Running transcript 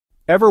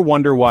Ever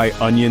wonder why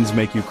onions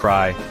make you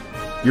cry?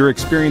 You're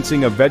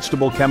experiencing a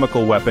vegetable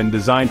chemical weapon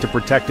designed to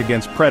protect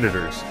against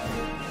predators.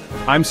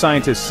 I'm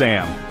scientist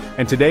Sam,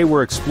 and today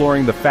we're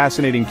exploring the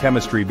fascinating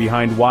chemistry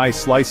behind why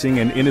slicing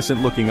an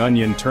innocent-looking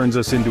onion turns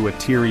us into a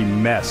teary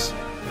mess.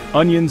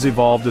 Onions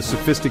evolved a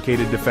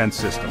sophisticated defense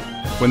system.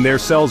 When their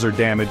cells are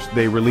damaged,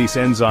 they release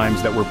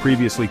enzymes that were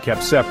previously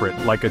kept separate,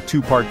 like a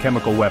two-part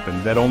chemical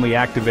weapon that only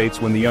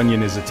activates when the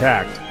onion is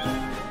attacked.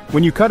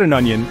 When you cut an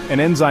onion,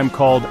 an enzyme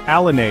called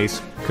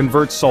allanase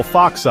converts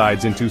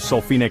sulfoxides into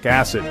sulfenic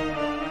acid.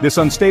 This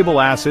unstable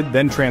acid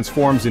then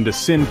transforms into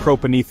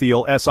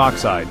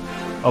syn-propanethial-S-oxide,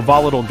 a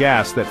volatile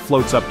gas that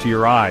floats up to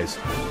your eyes.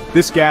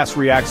 This gas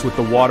reacts with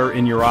the water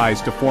in your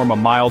eyes to form a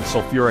mild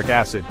sulfuric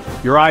acid.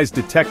 Your eyes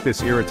detect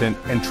this irritant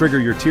and trigger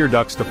your tear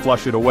ducts to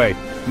flush it away.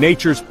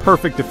 Nature's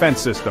perfect defense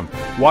system.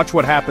 Watch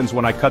what happens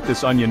when I cut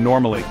this onion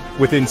normally.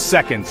 Within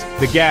seconds,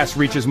 the gas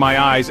reaches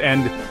my eyes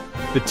and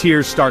the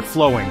tears start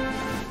flowing.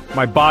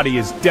 My body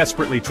is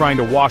desperately trying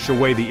to wash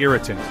away the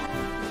irritant.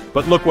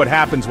 But look what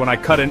happens when I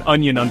cut an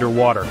onion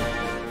underwater.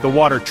 The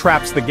water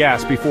traps the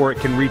gas before it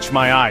can reach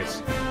my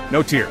eyes.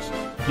 No tears.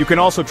 You can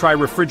also try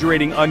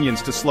refrigerating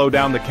onions to slow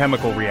down the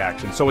chemical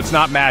reaction, so it's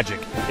not magic,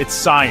 it's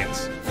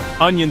science.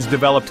 Onions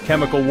developed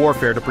chemical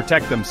warfare to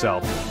protect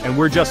themselves, and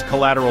we're just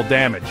collateral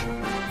damage.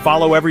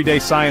 Follow Everyday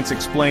Science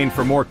Explained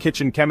for more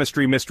kitchen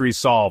chemistry mysteries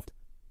solved.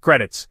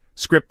 Credits.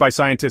 Script by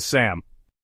scientist Sam.